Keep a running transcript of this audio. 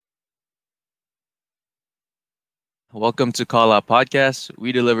Welcome to Call Out Podcast.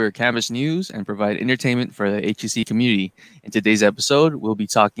 We deliver campus news and provide entertainment for the HEC community. In today's episode, we'll be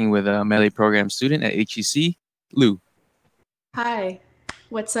talking with a melee program student at HEC, Lou. Hi,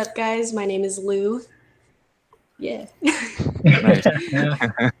 what's up, guys? My name is Lou. Yeah. Nice.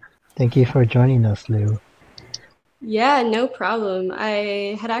 Thank you for joining us, Lou. Yeah, no problem.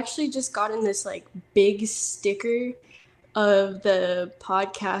 I had actually just gotten this big sticker of the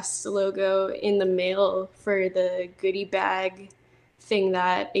podcast logo in the mail for the goodie bag thing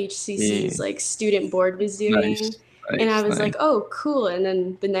that HCC's student board was doing. Nice. And I was nice. like, oh, cool. And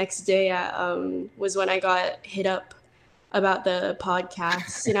then the next day was when I got hit up about the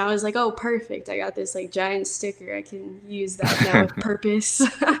podcast. And I was like, oh, perfect. I got this giant sticker. I can use that now with purpose.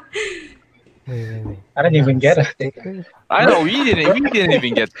 Wait. I didn't even get it. Stickers? I know we didn't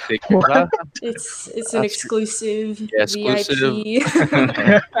even get the stickers. Huh? It's an exclusive exclusive.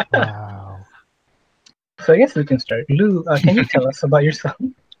 VIP. Wow. So I guess we can start. Lou, can you tell us about yourself?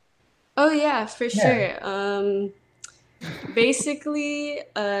 Oh yeah, for Yeah. sure. Basically,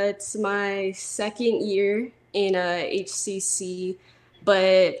 it's my second year in HCC,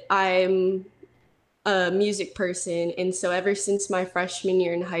 but I'm a music person, and so ever since my freshman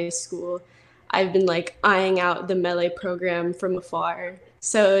year in high school, I've been eyeing out the melee program from afar.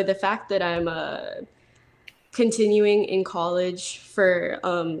 So the fact that I'm continuing in college for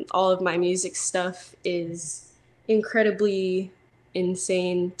all of my music stuff is incredibly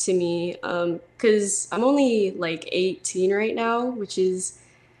insane to me because I'm only 18 right now, which is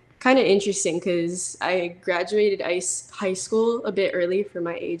kind of interesting because I graduated high school a bit early for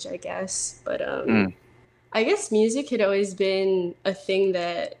my age, I guess. But I guess music had always been a thing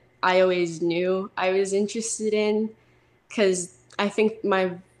that I always knew I was interested in because I think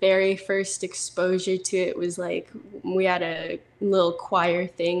my very first exposure to it was we had a little choir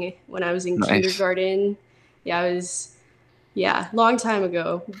thing when I was in Nice. kindergarten. Long time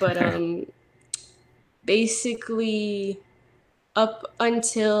ago. But basically up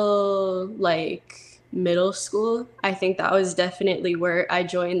until middle school, I think that was definitely where I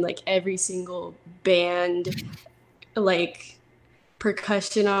joined every single band,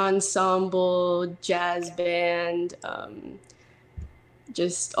 percussion ensemble, jazz band,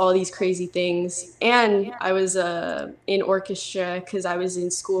 just all these crazy things. And I was in orchestra because I was in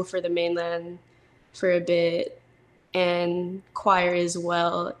school for the mainland for a bit, and choir as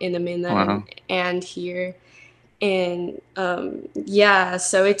well in the mainland Wow. and here. And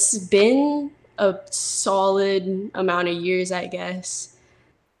so it's been a solid amount of years, I guess.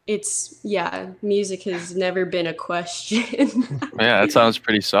 Music has never been a question. Yeah, that sounds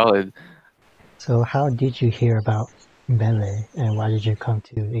pretty solid. So how did you hear about melee and why did you come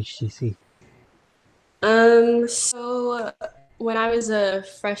to HCC? So when I was a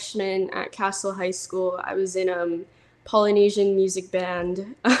freshman at Castle High School, I was in Polynesian music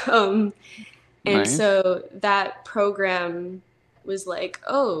band. And Nice. so that program was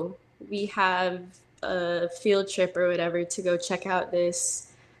oh, we have a field trip or whatever to go check out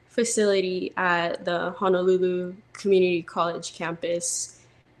this facility at the Honolulu Community College campus.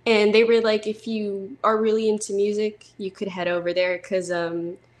 And they were if you are really into music, you could head over there because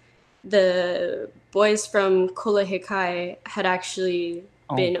the boys from Kulahikai had actually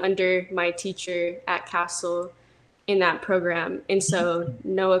been under my teacher at Castle in that program. And so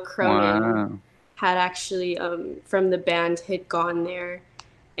Noah Cronin Wow. had actually from the band had gone there.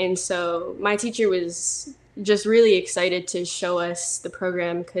 And so my teacher was just really excited to show us the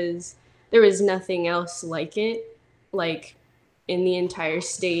program because there was nothing else like it in the entire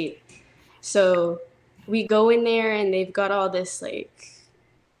state. So we go in there and they've got all this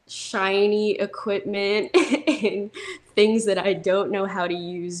shiny equipment and things that I don't know how to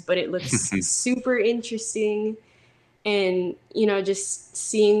use, but it looks super interesting. And just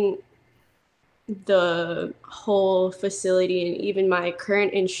seeing the whole facility, and even my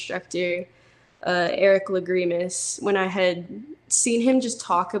current instructor, Eric Lagrimas, when I had seen him just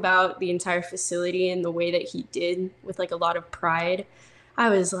talk about the entire facility and the way that he did with a lot of pride, I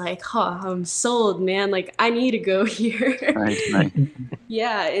was I'm sold, man. I need to go here. Nice.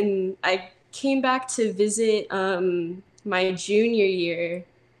 Yeah, and I came back to visit my junior year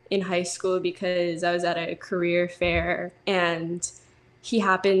in high school because I was at a career fair, and he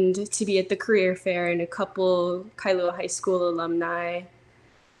happened to be at the career fair, and a couple Kailua High School alumni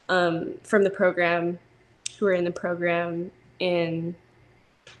from the program who were in the program. And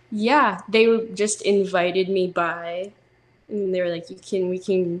they just invited me by, and they were we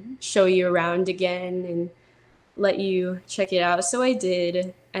can show you around again and let you check it out. So I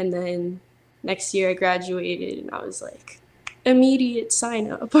did. And then next year I graduated, and I was immediate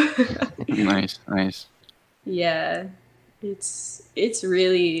sign up. Nice. Yeah, it's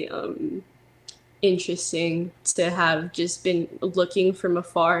really interesting to have just been looking from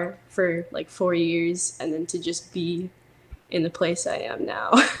afar for like 4 years and then to just be in the place I am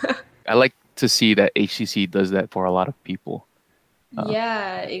now. I like to see that HCC does that for a lot of people.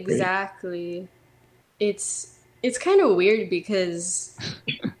 Yeah, Great. exactly. It's kind of weird because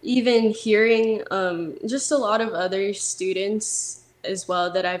even hearing just a lot of other students as well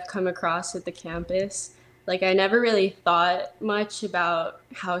that I've come across at the campus, like I never really thought much about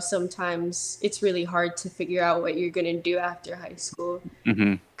how sometimes it's really hard to figure out what you're going to do after high school.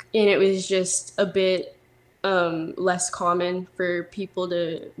 Hmm. And it was just a bit less common for people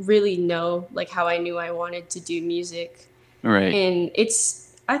to really know like how I knew I wanted to do music. Right. And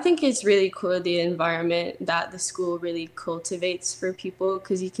I think it's really cool the environment that the school really cultivates for people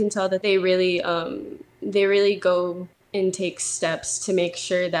because you can tell that they really go and take steps to make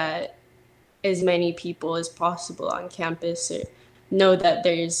sure that as many people as possible on campus know that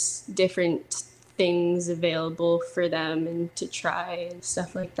there's different things available for them and to try and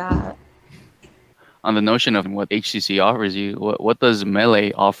stuff like that. On the notion of what HCC offers you, what does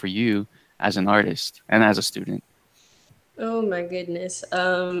Melee offer you as an artist and as a student? Oh my goodness.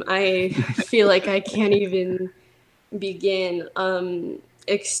 I feel like I can't even begin.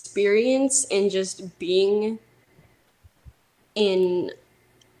 Experience and just being in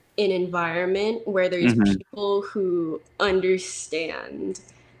an environment where there's Hmm. people who understand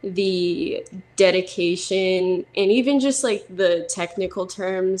the dedication and even just like the technical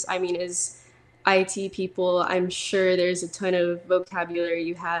terms. I mean, as IT people, I'm sure there's a ton of vocabulary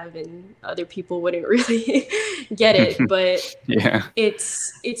you have and other people wouldn't really get it, but Yeah.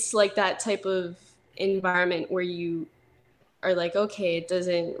 it's like that type of environment where you are like, okay, it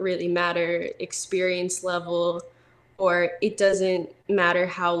doesn't really matter experience level, or it doesn't matter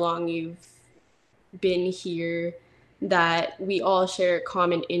how long you've been here, that we all share a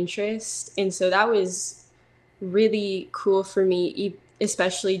common interest. And so that was really cool for me,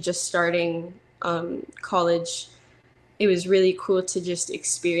 especially just starting college. It was really cool to just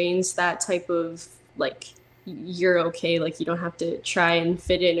experience that type of like, you're okay, like you don't have to try and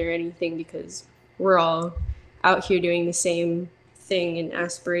fit in or anything because we're all out here doing the same thing and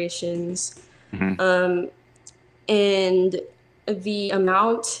aspirations. Hmm. Um, and the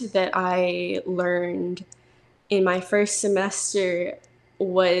amount that I learned in my first semester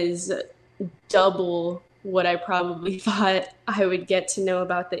was double what I probably thought I would get to know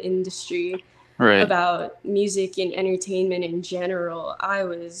about the industry, Right. about music and entertainment in general. I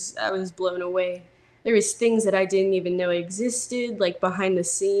was blown away. There was things that I didn't even know existed, like behind the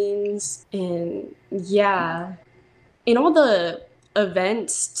scenes. And yeah, in all the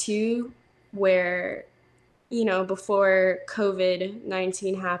events too, where, before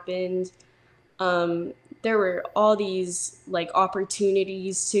COVID-19 happened, um, there were all these like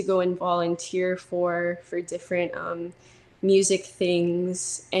opportunities to go and volunteer for different music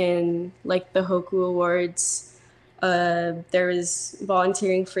things and like the Hoku Awards. There was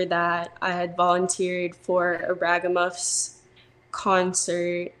volunteering for that. I had volunteered for a Ragamuffs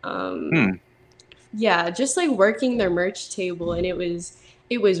concert. Hmm. Yeah, just like working their merch table, and it was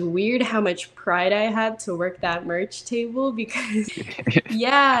weird how much pride I had to work that merch table because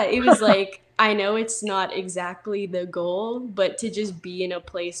yeah, it was like I know it's not exactly the goal, but to just be in a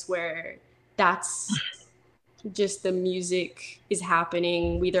place where that's just the music is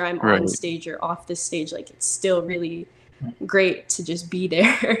happening, whether I'm on Right. stage or off the stage, like it's still really great to just be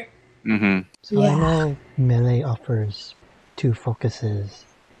there. Hmm. So I Yeah. know Melee offers two focuses.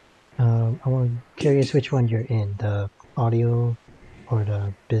 I'm curious which one you're in, the audio or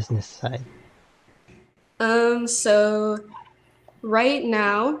the business side. So right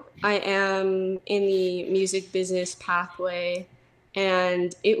now I am in the music business pathway,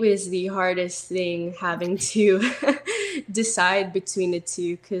 and it was the hardest thing having to decide between the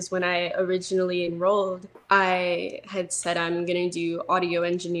two because when I originally enrolled, I had said I'm going to do audio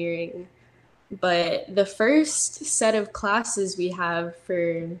engineering. But the first set of classes we have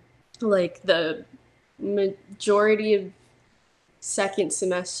for like the majority of second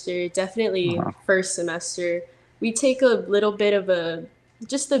semester, definitely Uh-huh. first semester, we take a little bit of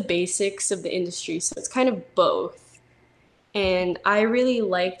just the basics of the industry. So it's kind of both. And I really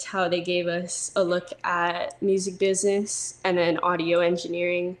liked how they gave us a look at music business and then audio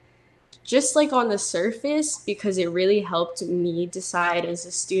engineering, just like on the surface, because it really helped me decide as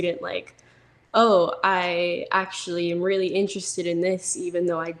a student, like, oh, I actually am really interested in this, even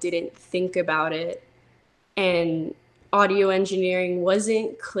though I didn't think about it. And audio engineering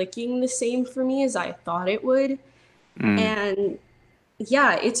wasn't clicking the same for me as I thought it would. Mm. And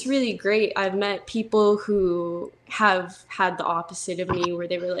Yeah, it's really great. I've met people who have had the opposite of me, where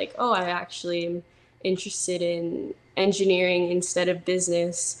they were like, oh, I actually am interested in engineering instead of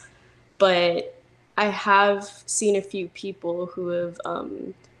business. But I have seen a few people who have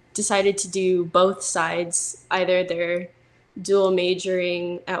decided to do both sides. Either they're dual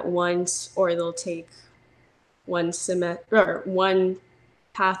majoring at once, or they'll take one semester or one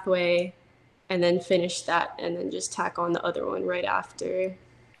pathway and then finish that and then just tack on the other one right after.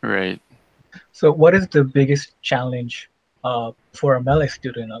 Right. So, what is the biggest challenge for a Melee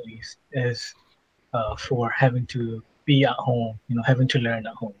student, at least, is for having to be at home, having to learn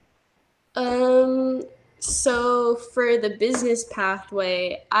at home? Um, so for the business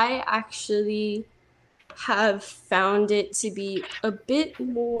pathway, I actually have found it to be a bit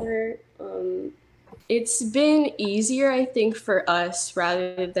more, it's been easier, I think, for us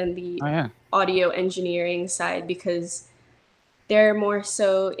rather than the Oh yeah. audio engineering side, because they're more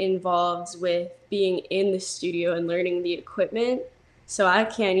so involved with being in the studio and learning the equipment. So I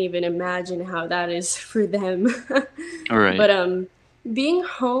can't even imagine how that is for them. All right. But being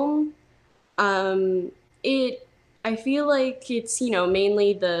home, um, it I feel like it's,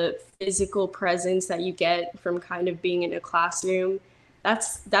 mainly the physical presence that you get from kind of being in a classroom.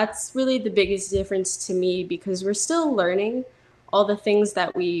 That's really the biggest difference to me, because we're still learning all the things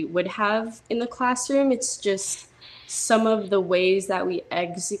that we would have in the classroom. It's just some of the ways that we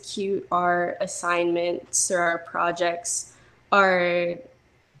execute our assignments or our projects are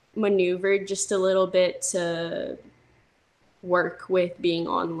maneuvered just a little bit to work with being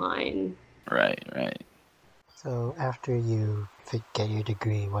online. Right. Right. So after you get your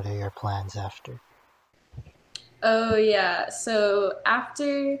degree, what are your plans after? Oh, yeah. So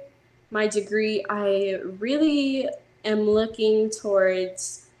after my degree, I really am looking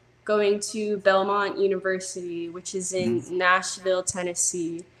towards going to Belmont University, which is in Nashville,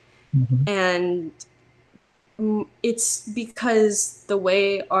 Tennessee. Hmm. And it's because the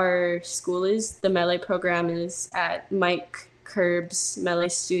way our school is, the Melee program is at Mike Curb's Melee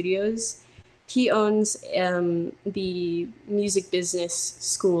Studios. He owns the music business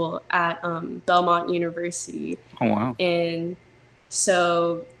school at Belmont University. Oh wow. And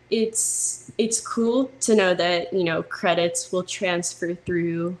so it's cool to know that, credits will transfer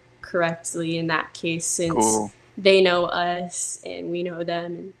through correctly in that case, since Cool. they know us and we know them,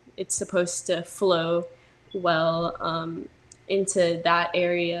 and it's supposed to flow well into that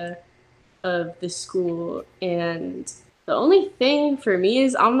area of the school. And the only thing for me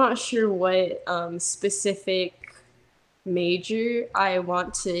is I'm not sure what specific major I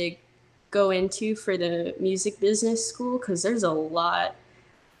want to go into for the music business school, because there's a lot.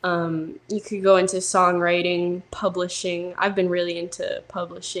 You could go into songwriting, publishing. I've been really into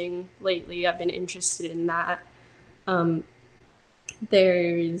publishing lately. I've been interested in that. Um,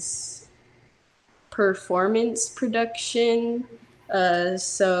 there's performance production.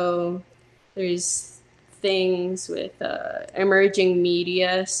 So there's things with emerging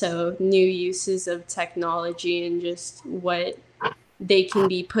media, so new uses of technology and just what they can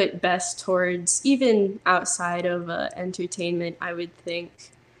be put best towards, even outside of entertainment, I would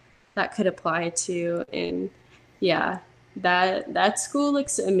think that could apply to. And yeah, that school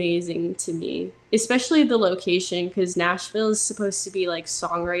looks amazing to me, especially the location, because Nashville is supposed to be like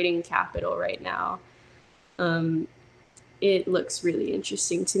songwriting capital right now. Um, it looks really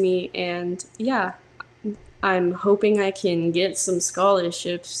interesting to me, and yeah, I'm hoping I can get some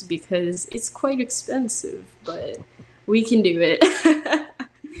scholarships because it's quite expensive, but we can do it.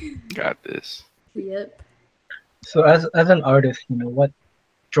 Got this. Yep. So, as an artist, what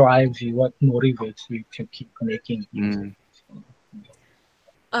drives you, what motivates you to keep making music?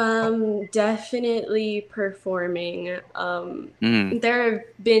 Mm. Definitely performing. Mm. There have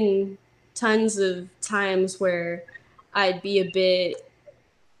been tons of times where I'd be a bit,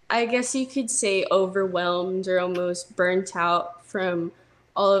 I guess you could say, overwhelmed or almost burnt out from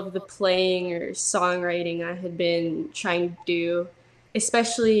all of the playing or songwriting I had been trying to do,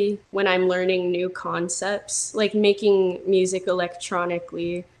 especially when I'm learning new concepts, like making music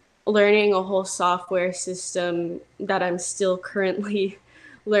electronically. Learning a whole software system that I'm still currently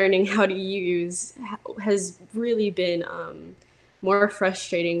learning how to use has really been more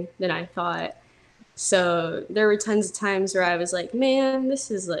frustrating than I thought. So there were tons of times where I was like, man, this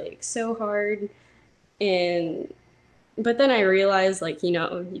is like so hard. And but then I realized, like, you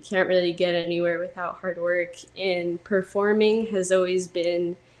can't really get anywhere without hard work. And performing has always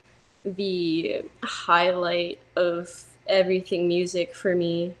been the highlight of everything music for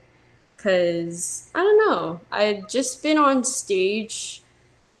me. Cause I don't know, I've just been on stage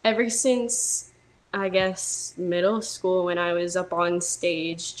ever since I guess, middle school when I was up on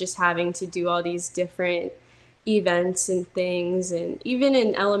stage, just having to do all these different events and things. And even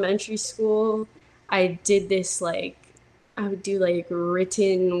in elementary school, I did this like, I would do like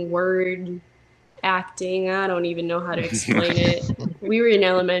written word acting. I don't even know how to explain it. We were in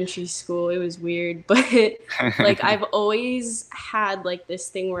elementary school. It was weird, but like I've always had like this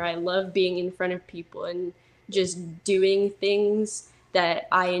thing where I love being in front of people and just doing things that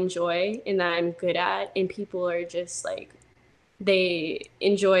I enjoy and that I'm good at, and people are just like they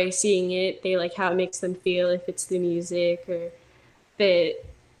enjoy seeing it. They like how it makes them feel, if it's the music or that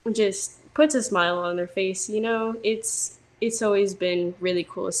just puts a smile on their face, you know? It's always been really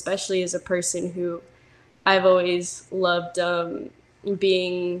cool, especially as a person who I've always loved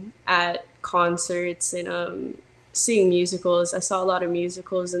being at concerts and seeing musicals. I saw a lot of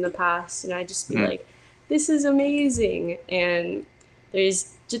musicals in the past, and I just be like, this is amazing. And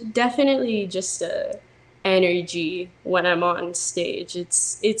there's definitely just a energy when I'm on stage.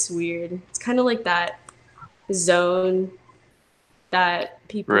 It's weird. It's kind of like that zone that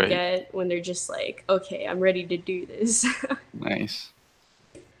people Right. get when they're just like, okay, I'm ready to do this. Nice.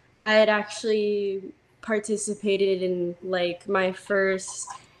 I had actually participated in like my first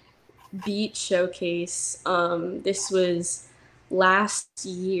beat showcase. This was last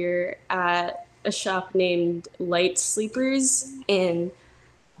year at a shop named Light Sleepers, and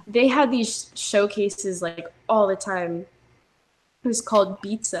they had these showcases like all the time. It was called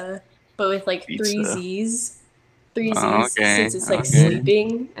Pizza, but with like three Pizza. Z's. Three Oh, Z's okay. since it's like Okay.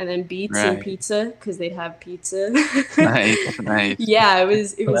 sleeping, and then beats and Right. pizza because they'd have pizza. Nice. Nice. Yeah, it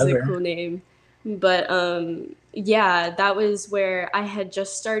was a Clever. cool name. But yeah, that was where I had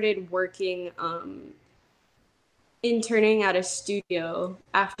just started working interning at a studio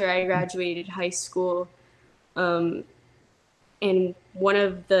after I graduated high school. Um and one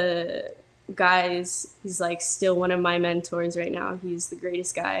of the guys, he's like still one of my mentors right now. He's the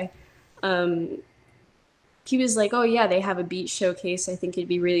greatest guy. Um he was like, "Oh yeah, they have a beat showcase. I think it'd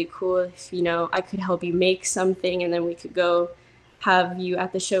be really cool if, you know, I could help you make something and then we could go have you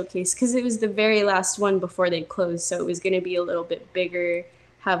at the showcase." Because it was the very last one before they closed, so it was going to be a little bit bigger,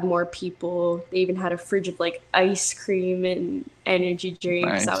 have more people. They even had a fridge of like ice cream and energy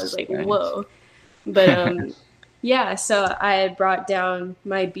drinks. I was Nice. like, Nice. whoa. But yeah, so I had brought down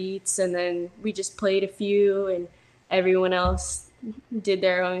my beats and then we just played a few, and everyone else did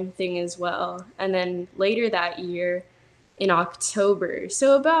their own thing as well. And then later that year, in October,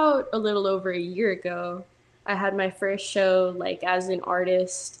 so about a little over a year ago, I had my first show like as an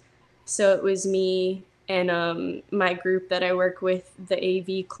artist. So it was me and my group that I work with, the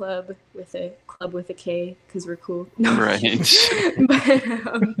AV Club, with a club with a K because we're cool. No, I'm kidding. Right.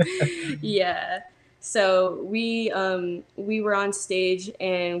 But yeah, so we were on stage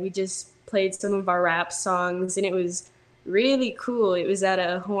and we just played some of our rap songs, and it was really cool. It was at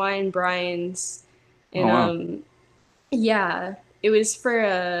a Hawaiian Brian's, Oh, and wow. yeah, it was for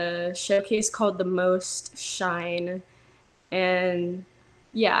a showcase called The Most Shine, and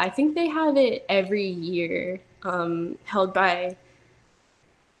yeah, I think they have it every year, held by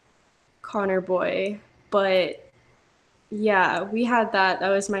Connor Boy. But yeah, we had that. That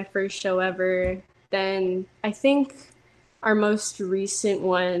was my first show ever. Then I think our most recent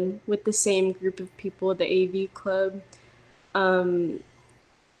one with the same group of people, the AV Club, um,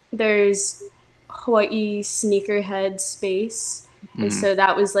 there's Hawaii Sneakerhead Space. And so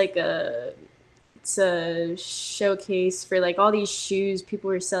that was like it's a showcase for like all these shoes. People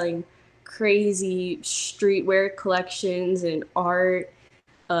were selling crazy streetwear collections and art.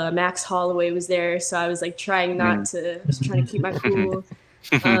 Max Holloway was there, so I was like trying not to, I was trying to keep my cool.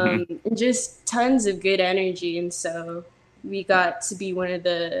 Just tons of good energy, and so we got to be one of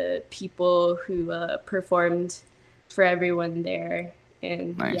the people who performed for everyone there,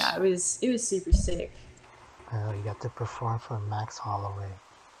 and Nice. yeah, it was super sick. You got to perform for Max Holloway.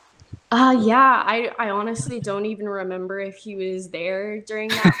 Yeah, I honestly don't even remember if he was there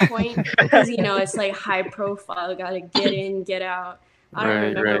during that point because, you know, it's like high profile, gotta get in, get out. I don't Right,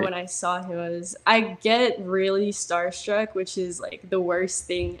 remember right. when I saw him. I get really starstruck, which is like the worst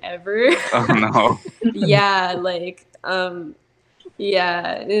thing ever. Oh no. Yeah, like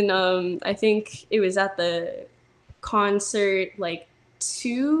yeah, and I think it was at the concert like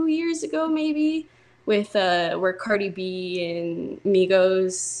 2 years ago maybe, with where Cardi B and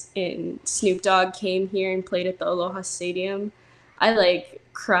Migos and Snoop Dogg came here and played at the Aloha Stadium. I like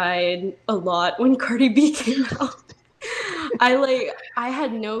cried a lot when Cardi B came out. I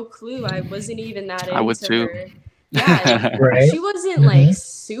had no clue. I wasn't even that I would into too. her. Yeah, Right. she wasn't like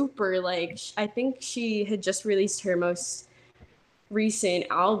super like I think she had just released her most recent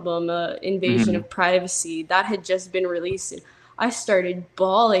album, Invasion of Privacy, that had just been released. And I started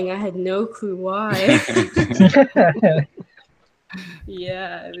bawling. I had no clue why.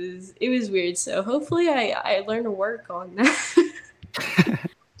 Yeah, it was weird. So hopefully I learn to work on that.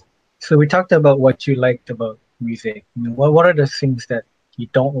 So we talked about what you liked about music. What are the things that you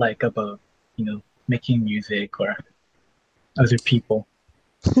don't like about, making music or other people?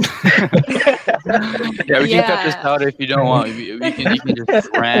 Yeah, we can cut this out if you don't want. You can just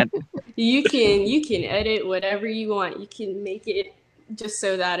rant. You can edit whatever you want. You can make it just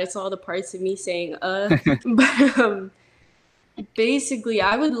so that it's all the parts of me saying but basically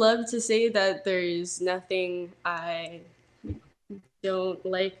I would love to say that there's nothing I don't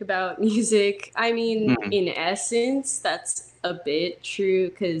like about music. I mean, in essence, that's a bit true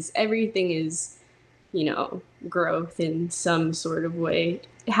because everything is, growth in some sort of way,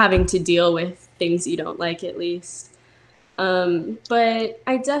 having to deal with things you don't like at least. But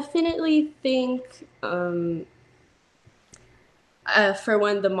I definitely think, for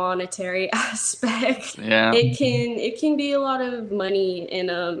one, the monetary aspect, Yeah. it can be a lot of money,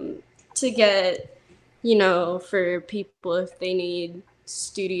 and to get, for people if they need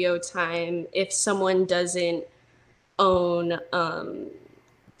studio time, if someone doesn't own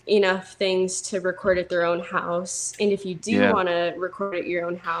enough things to record at their own house, and if you do want to record at your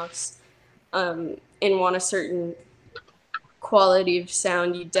own house, and want a certain quality of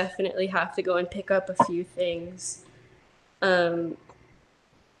sound, you definitely have to go and pick up a few things. And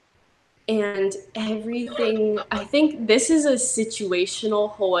everything, I think this is a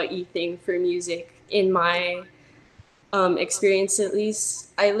situational Hawaii thing for music in my experience, at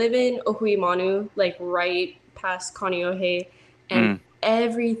least. I live in Ohuimanu, like right past Kaneohe, and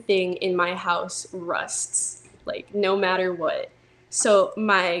everything in my house rusts, like no matter what. So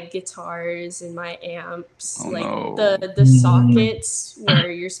my guitars and my amps, the sockets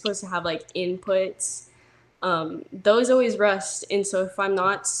where you're supposed to have like inputs, those always rust. And so if I'm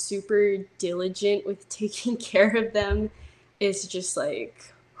not super diligent with taking care of them, it's just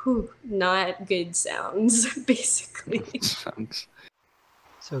like, not good sounds, basically.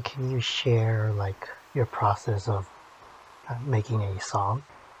 So can you share like your process of making a song?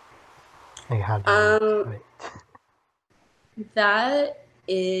 Like how do you do it? That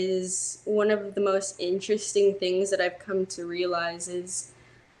is one of the most interesting things that I've come to realize is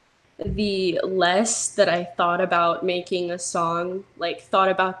the less that I thought about making a song, like thought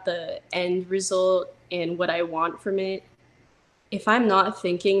about the end result and what I want from it, if I'm not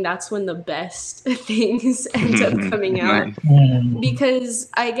thinking, that's when the best things end up coming out. Because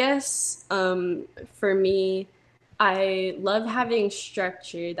I guess for me, I love having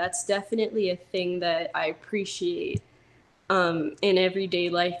structure. That's definitely a thing that I appreciate in everyday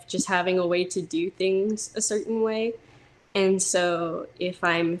life, just having a way to do things a certain way. And so if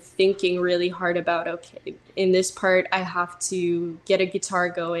I'm thinking really hard about, okay, in this part, I have to get a guitar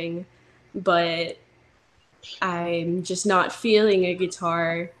going, but I'm just not feeling a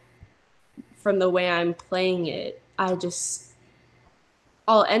guitar from the way I'm playing it, I'll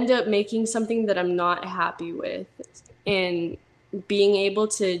end up making something that I'm not happy with. And being able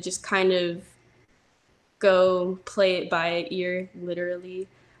to just kind of go play it by ear, literally.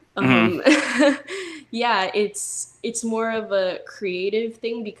 Yeah, it's more of a creative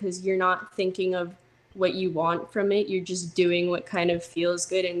thing because you're not thinking of what you want from it. You're just doing what kind of feels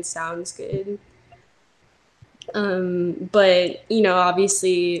good and sounds good. But,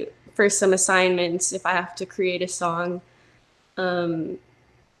 obviously for some assignments, if I have to create a song in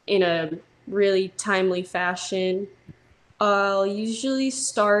a really timely fashion, I'll usually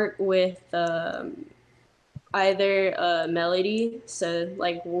start with either a melody, so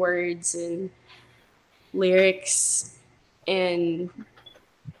like words and lyrics and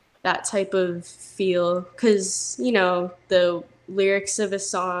that type of feel, because, the lyrics of a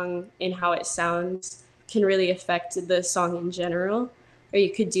song and how it sounds can really affect the song in general. Or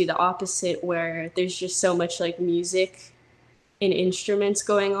you could do the opposite where there's just so much like music and instruments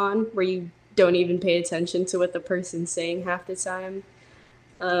going on where you don't even pay attention to what the person's saying half the time.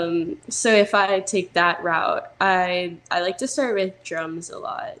 So if I take that route, I like to start with drums a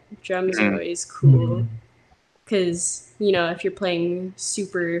lot. Drums are always cool because, if you're playing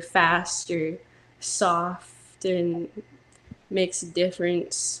super fast or soft, and makes a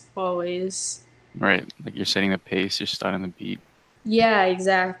difference always. Right, like you're setting the pace, you're starting the beat. Yeah,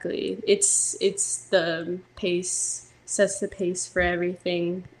 exactly. It's the pace, sets the pace for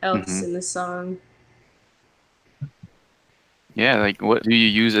everything else in the song. Yeah, like what do you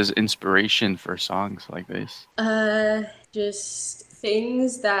use as inspiration for songs like this? Just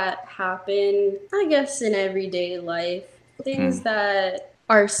things that happen, I guess, in everyday life. things that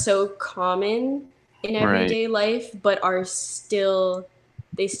are so common in everyday life, but are still,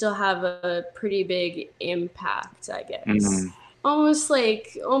 they still have a pretty big impact, I guess. Almost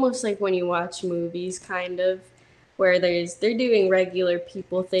like when you watch movies, kind of, where they're doing regular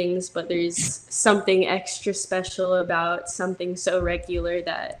people things, but there's something extra special about something so regular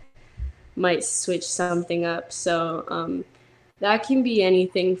that might switch something up. So that can be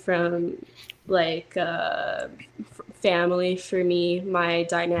anything from like family for me, my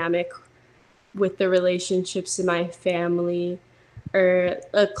dynamic with the relationships in my family, or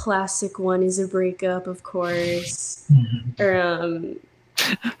a classic one is a breakup, of course. Or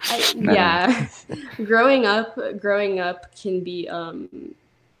yeah, growing up can be a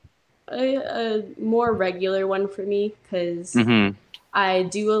more regular one for me, because I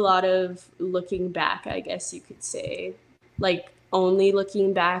do a lot of looking back, I guess you could say, like only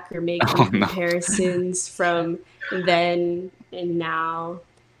looking back or making comparisons from then and now.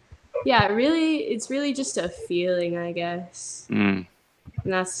 Yeah, it's really just a feeling, I guess. And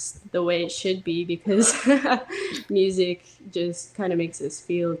that's the way it should be, because music just kind of makes us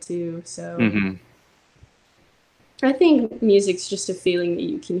feel too. So I think music's just a feeling that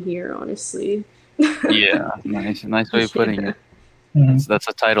you can hear, honestly. Yeah, nice way of putting it. That's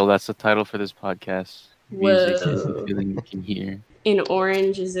a title. That's the title for this podcast. Music is a feeling you can hear. And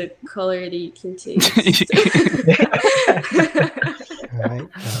orange is a color that you can taste. All right,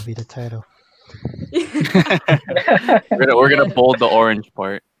 that'll be the title. We're gonna bold the orange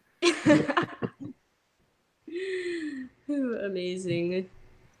part. Amazing. Do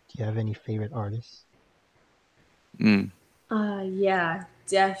you have any favorite artists? Yeah,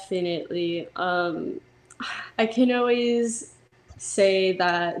 definitely. I can always say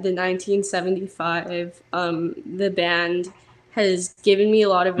that the 1975, the band, has given me a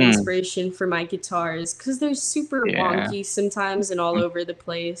lot of inspiration for my guitars, because they're super wonky sometimes and all over the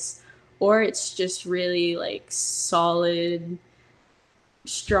place, or it's just really like solid,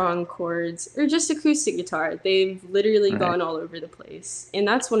 strong chords, or just acoustic guitar. They've literally gone all over the place, and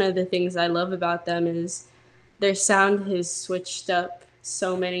that's one of the things I love about them, is their sound has switched up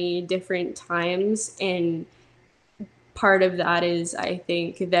so many different times, and part of that is, I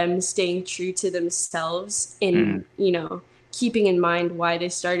think, them staying true to themselves and keeping in mind why they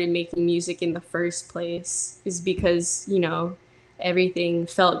started making music in the first place, is because everything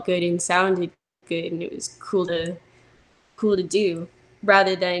felt good and sounded good, and it was cool to do,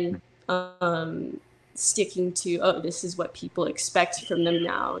 rather than sticking to, oh, this is what people expect from them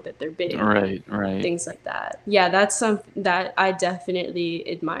now that they're big. Right. Things like that. Yeah, that's something that I definitely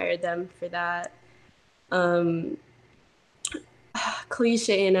admire them for that.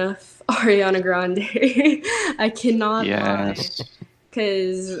 Cliche enough, Ariana Grande. I cannot lie.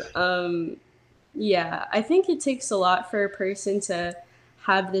 Because, I think it takes a lot for a person to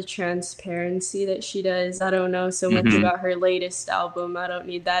have the transparency that she does. I don't know so much about her latest album. I don't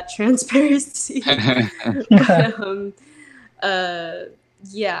need that transparency. But,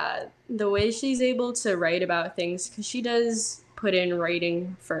 the way she's able to write about things, because she does put in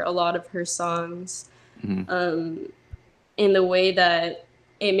writing for a lot of her songs, in the way that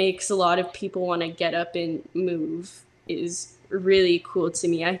it makes a lot of people want to get up and move, is really cool to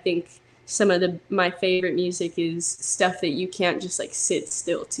me. I think some of my favorite music is stuff that you can't just like sit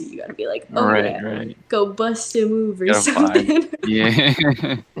still to. You gotta be like, go bust a move or something.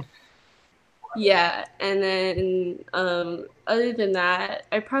 Yeah, and then other than that,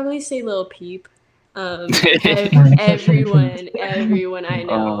 I'd probably say Lil Peep. Everyone I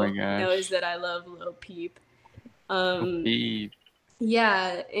know knows that I love Lil Peep.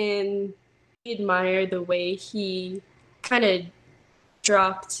 Yeah, and I admire the way he kind of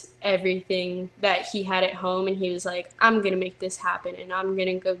dropped everything that he had at home, and he was like, I'm gonna make this happen, and I'm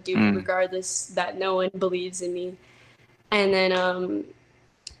gonna go do it regardless that no one believes in me. And then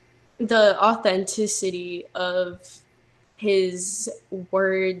the authenticity of his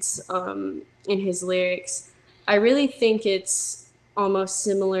words in his lyrics, I really think it's almost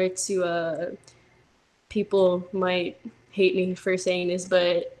similar to people might hate me for saying this,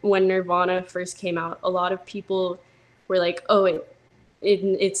 but when Nirvana first came out, a lot of people were like, oh,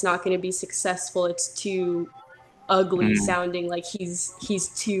 it's not going to be successful, it's too ugly sounding, like he's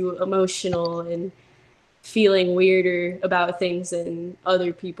too emotional and feeling weirder about things than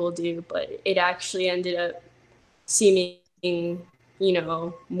other people do. But it actually ended up seeming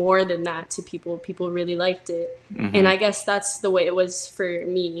more than that to people. People really liked it. And I guess that's the way it was for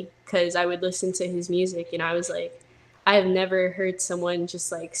me, because I would listen to his music and I was like, I have never heard someone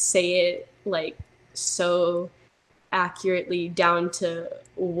just like say it like so accurately down to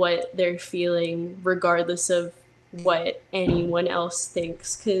what they're feeling, regardless of what anyone else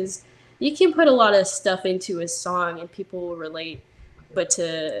thinks, because you can put a lot of stuff into a song and people will relate, but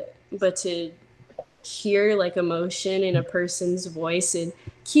to hear like emotion in a person's voice and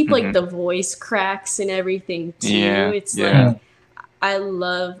keep like Mhm. the voice cracks and everything too, Yeah. it's Yeah. like I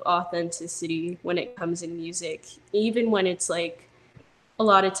love authenticity when it comes in music, even when it's like a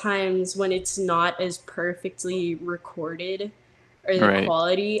lot of times when it's not as perfectly recorded or the Right.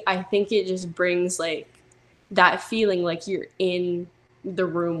 quality. I think it just brings like that feeling like you're in the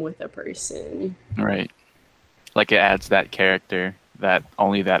room with a person. Right. Like it adds that character that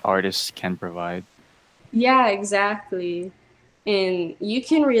only that artist can provide. Yeah, exactly. And you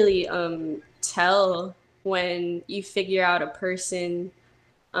can really tell when you figure out a person,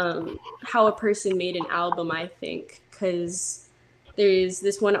 how a person made an album, I think, because there's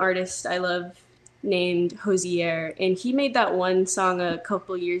this one artist I love named Hosier, and he made that one song a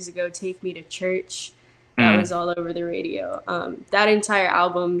couple years ago, Take Me to Church, that Mm. was all over the radio. That entire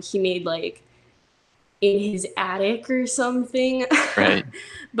album he made like in his attic or something. Right.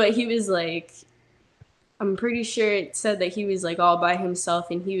 But he was like, I'm pretty sure it said that he was like all by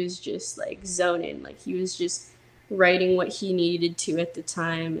himself and he was just like zoning, like he was just writing what he needed to at the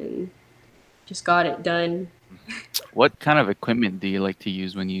time and just got it done. What kind of equipment do you like to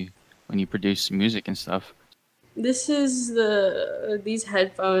use when you produce music and stuff? This is these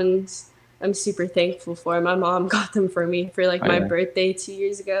headphones I'm super thankful for. My mom got them for me for like Oh, my yeah. birthday 2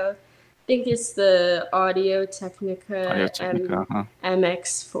 years ago. I think it's the Audio Technica Audio-Technica, huh?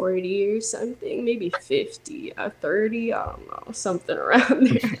 MX40 or something, maybe 50, 30, I don't know, something around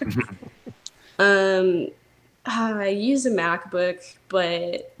there. I use a MacBook,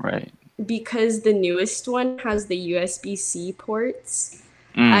 but Right. because the newest one has the USB-C ports,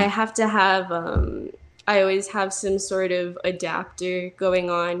 I Mm. have to have I always have some sort of adapter going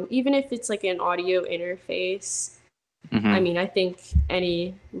on, even if it's like an audio interface. I Mhm. mean, I think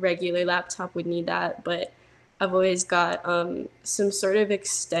any regular laptop would need that, but I've always got some sort of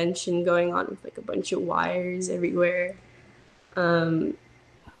extension going on with like a bunch of wires everywhere. Um,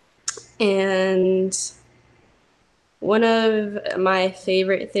 and one of my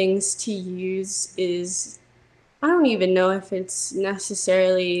favorite things to use is, I don't even know if it's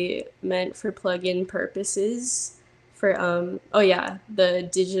necessarily meant for plug-in purposes. For oh yeah, the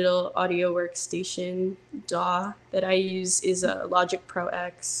digital audio workstation DAW that I use is a Logic Pro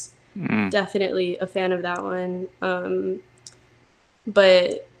X. Mm. Definitely a fan of that one.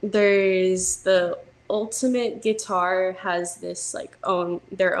 But there's the Ultimate Guitar has this like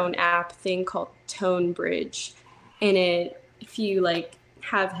their own app thing called Tone Bridge, and it, if you like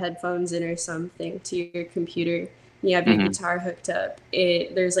have headphones in or something to your computer, and you have your Mhm. guitar hooked up,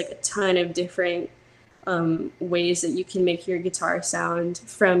 there's like a ton of different ways that you can make your guitar sound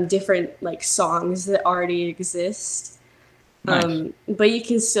from different like songs that already exist. Nice. But you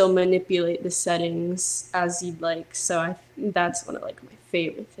can still manipulate the settings as you'd like. So that's one of like my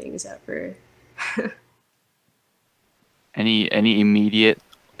favorite things ever. Any immediate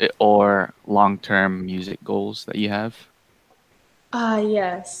or long-term music goals that you have?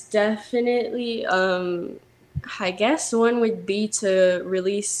 Yes, definitely. I guess one would be to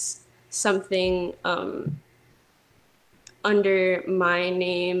release something under my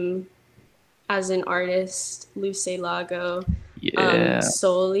name as an artist, Luce Lago, Yeah.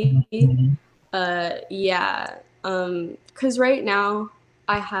 solely. Mhm. Yeah. Because right now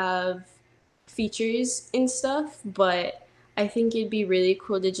I have features and stuff, but I think it'd be really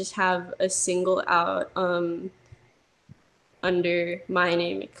cool to just have a single out under my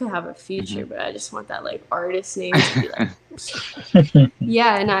name. It could have a feature, Mhm. but I just want that like artist name to be like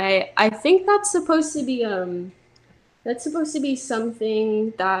yeah, and I think that's supposed to be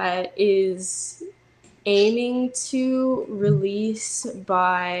something that is aiming to release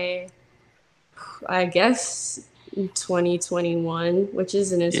by, I guess, 2021, which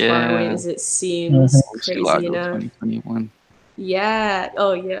isn't as far away Yeah. as it seems. Crazy Lago enough. 2021. Yeah.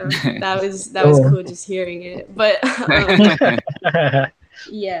 Oh yeah. That was Oh. cool just hearing it. But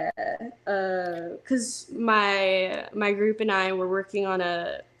yeah, because my group and I were working on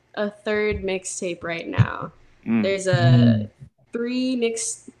a third mixtape right now. Mm. There's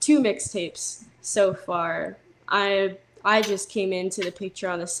two mixtapes so far. I just came into the picture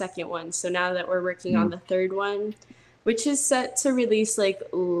on the second one, so now that we're working on the third one, which is set to release like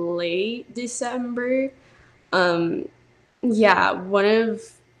late December. Yeah, one of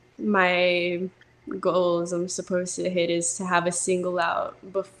my goals I'm supposed to hit is to have a single out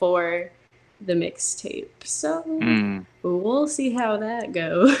before the mixtape. So Mm. we'll see how that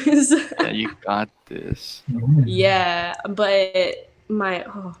goes. Yeah, you got this. Yeah, but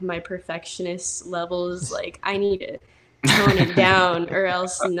my perfectionist levels, like I need to tone it down or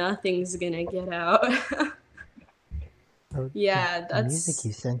else nothing's gonna get out. Oh, Yeah, the music that's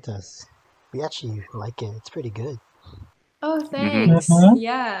you sent us, we actually like it. It's pretty good. oh Mm-hmm. thanks. Mhm.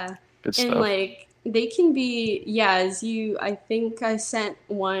 Yeah. Good And stuff. like they can be, yeah, as you, I think I sent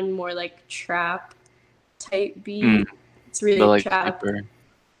one more like trap type Mm, beat. It's the really like trap. hyper.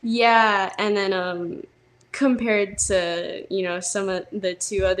 Yeah, and then compared to, you know, some of the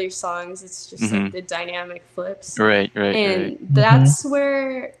two other songs, it's just like Mm-hmm. the dynamic flips. Right, right, right. And Mhm. that's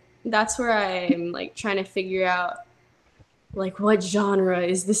where I'm like trying to figure out like what genre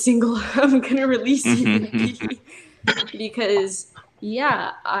is the single I'm gonna release even Mm-hmm. be. Because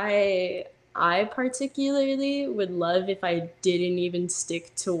yeah, I particularly would love if I didn't even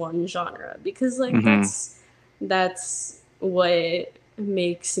stick to one genre because like Mm-hmm. that's what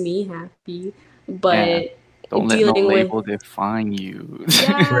makes me happy. Yeah. But Don't let no dealing with label define you.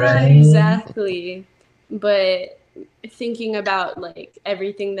 yeah, Right. exactly. But thinking about like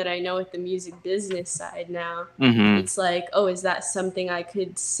everything that I know with the music business side now, Mm-hmm. it's like, oh, is that something I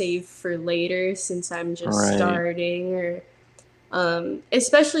could save for later since I'm just Right. starting? Or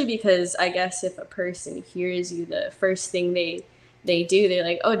especially because I guess if a person hears you, the first thing they do, they're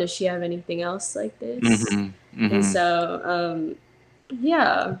like, oh, does she have anything else like this? Mm-hmm. And Mm-hmm. so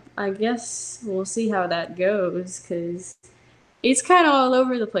yeah, I guess we'll see how that goes because it's kind of all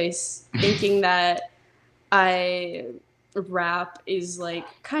over the place. Thinking that I rap is like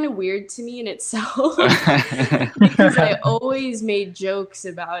kind of weird to me in itself because I always made jokes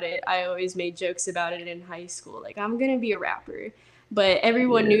about it. I always made jokes about it in high school. Like I'm gonna be a rapper, but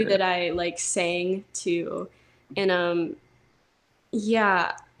everyone knew Yeah. that I like sang too, and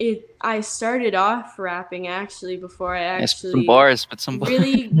yeah, it. I started off rapping actually before I Yeah, spit some actually bars, spit some bars.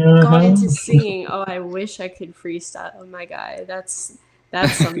 really got into Mhm. singing. Oh, I wish I could freestyle. Oh my god, that's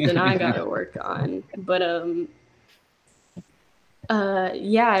something I gotta work on. But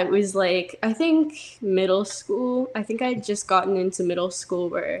yeah, it was like I think middle school. I think I'd just gotten into middle school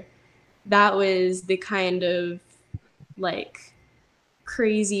where that was the kind of like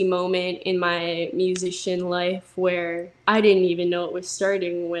crazy moment in my musician life where I didn't even know it was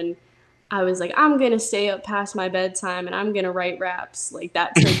starting when I was like, I'm gonna stay up past my bedtime and I'm gonna write raps, like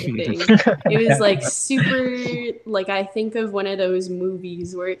that type of thing. It was like super, like I think of one of those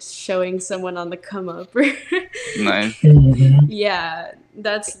movies where it's showing someone on the come up. Nice. Mhm. Yeah,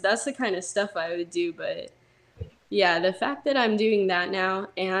 that's the kind of stuff I would do. But yeah, the fact that I'm doing that now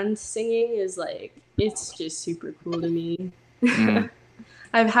and singing is like, it's just super cool to me. Mm.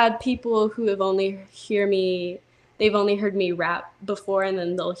 I've had people who have only hear me they've only heard me rap before and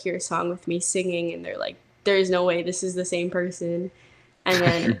then they'll hear a song with me singing and they're like, there's no way this is the same person. And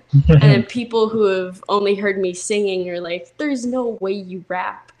then people who have only heard me singing are like, there's no way you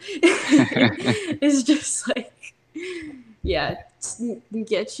rap. It's just like, yeah,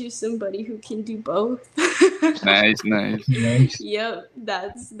 get you somebody who can do both. Nice, nice. Nice. Yep,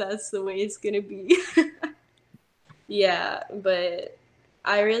 that's the way it's gonna be. Yeah, but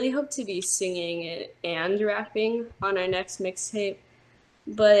I really hope to be singing it and rapping on our next mixtape.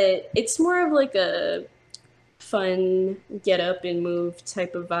 But it's more of like a fun get up and move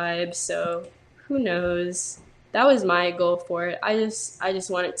type of vibe, so who knows. That was my goal for it. I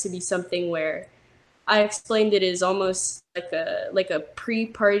just want it to be something where I explained it as almost like a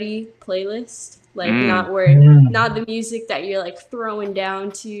pre-party playlist, like Mm. not the music that you're like throwing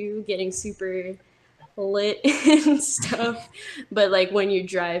down to, getting super lit and stuff, but like when you're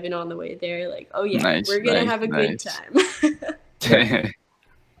driving on the way there, like, oh yeah, Nice, we're gonna nice, have a good nice. time. Right.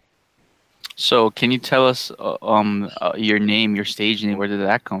 So, can you tell us your name, your stage name? Where did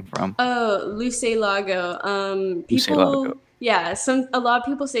that come from? Oh, Luce Lago. Luce Lago. People, yeah, a lot of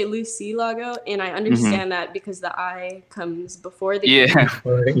people say Lucy Lago, and I Mm-hmm. understand that because the I comes before the E. Yeah.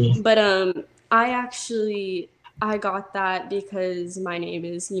 Before the E. But I actually I got that because my name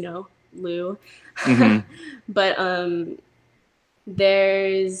is, you know, Lou. Mm-hmm. But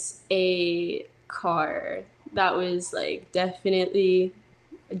there's a car that was like definitely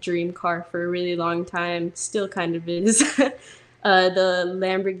a dream car for a really long time, still kind of is. The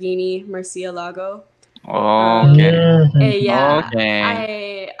Lamborghini Murcielago. Okay. Yeah, Okay.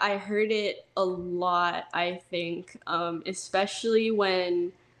 I heard it a lot, I think, especially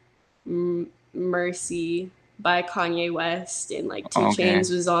when Mercy by Kanye West and like Two Okay.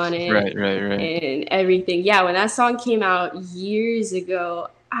 Chains was on Right, it right, right. and everything. Yeah, when that song came out years ago,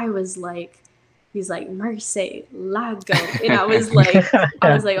 I was like, he's like Mercy Lago, and I was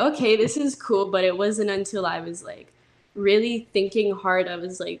like, okay, this is cool. But it wasn't until I was like really thinking hard. I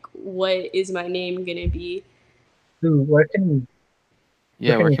was like, what is my name gonna be? Dude, where can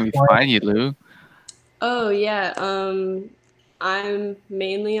Yeah, where can we find you, Lou? Oh yeah, I'm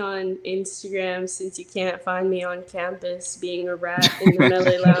mainly on Instagram since you can't find me on campus being a rat in the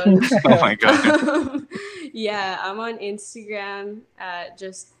Melee Lounge. Oh my god. Yeah, I'm on Instagram at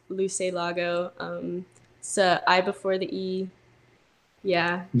just Luce Lago. So I before the E.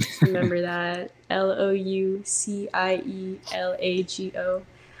 Yeah, just remember that. LOUCIELAGO.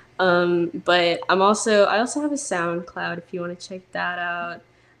 But I also have a SoundCloud if you want to check that out.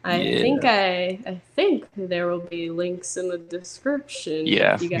 I think there will be links in the description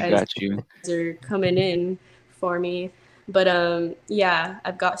Yeah, if you we guys got you. are coming in for me. But yeah,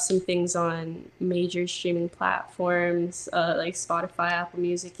 I've got some things on major streaming platforms like Spotify, Apple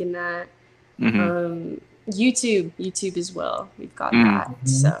Music, and that. Mm-hmm. YouTube as well. We've got that.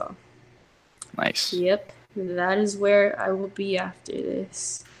 So Nice. yep, that is where I will be after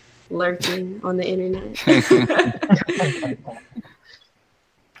this, lurking on the internet.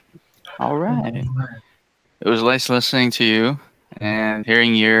 All right. It was nice listening to you and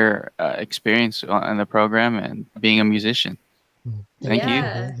hearing your experience on the program and being a musician. Thank you.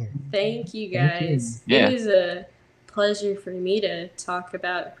 Thank you guys. Yeah. It was a pleasure for me to talk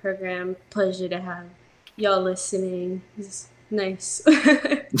about the program. Pleasure to have y'all listening. It's nice.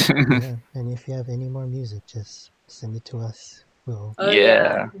 Yeah, and if you have any more music, just send it to us. We'll... Oh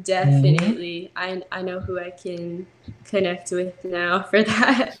yeah, definitely. I know who I can connect with now for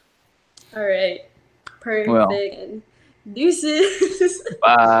that. All right, perfect. Well, deuces.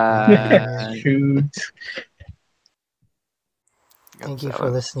 bye. Shoot. Thank you for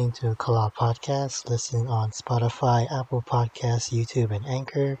listening to Kala Podcast. Listen on Spotify, Apple Podcasts, YouTube, and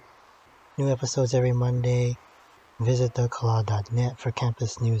Anchor. New episodes every Monday. Visit thekala.net for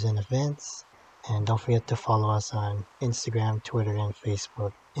campus news and events. And don't forget to follow us on Instagram, Twitter, and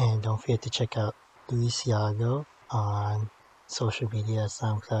Facebook. And don't forget to check out Luis Iago on social media,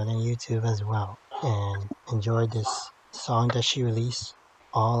 SoundCloud, and YouTube as well. And enjoy this song that she released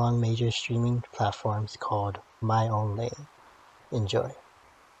all on major streaming platforms called My Own Lane. Enjoy.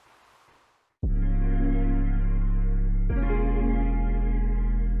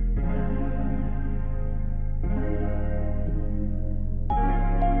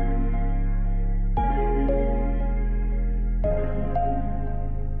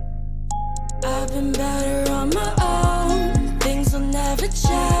 I've been better on my own. Things will never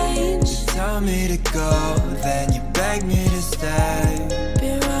change. You tell me to go, then you beg me to stay.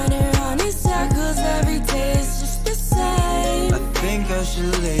 Been running around in circles, every day is just the same. I think I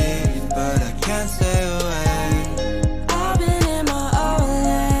should leave, but I can't stay away. I've been in my own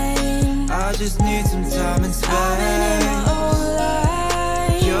lane. I just need some time and space. I've been in my own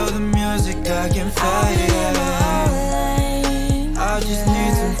lane. You're the music I can I've been in my feel. own lane. I just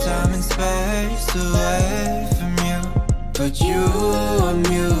need some time and space away from you, but you are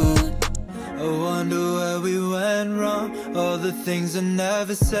mute. I wonder where we went wrong. All the things I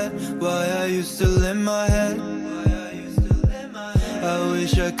never said, why I used to live my head. I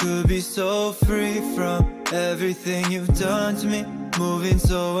wish I could be so free from everything you've done to me, moving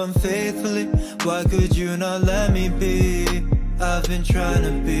so unfaithfully. Why could you not let me be? I've been trying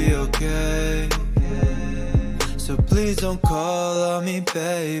to be okay, so please don't call on me,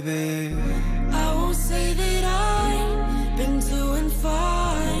 baby. I won't say that I've been doing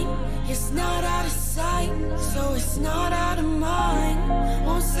fine. It's not out of sight, so it's not out of mind.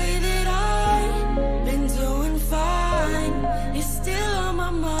 Won't say that I've been doing fine. It's still on my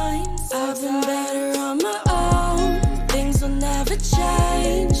mind. I've been better on my own. Things will never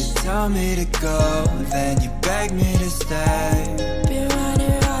change. You tell me to go, then you beg me to stay. Been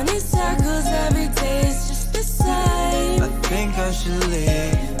running around in circles, every day is just the same. I think I should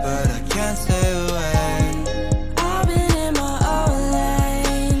leave, but I can't stay away. I've been in my own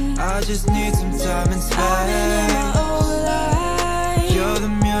lane. I just need some time and I've been in my space. own lane. You're the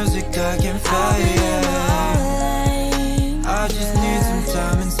music I can I've been in my feel. own lane. I just need some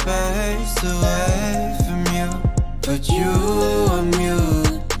time and space away from you, but you are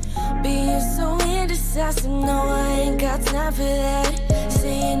mute. Being so indecisive, no, I ain't got time for that.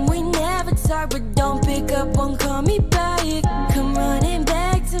 Saying we never talk, but don't pick up, won't call me back. Come running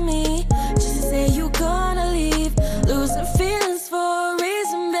back to me, just to say you gonna leave. Losing feelings for a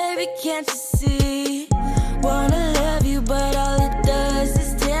reason, baby, can't you see? Wanna love you, but all it does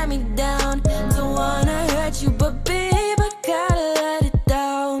is tear me down. Don't wanna hurt you, but babe, I gotta let it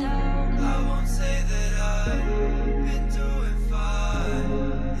down. I won't say that I've been doing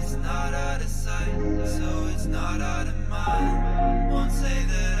fine. It's not out of sight, so it's not out of mind. Won't say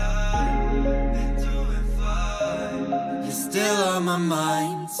that I've been doing fine. You're still on my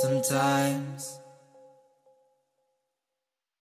mind sometimes.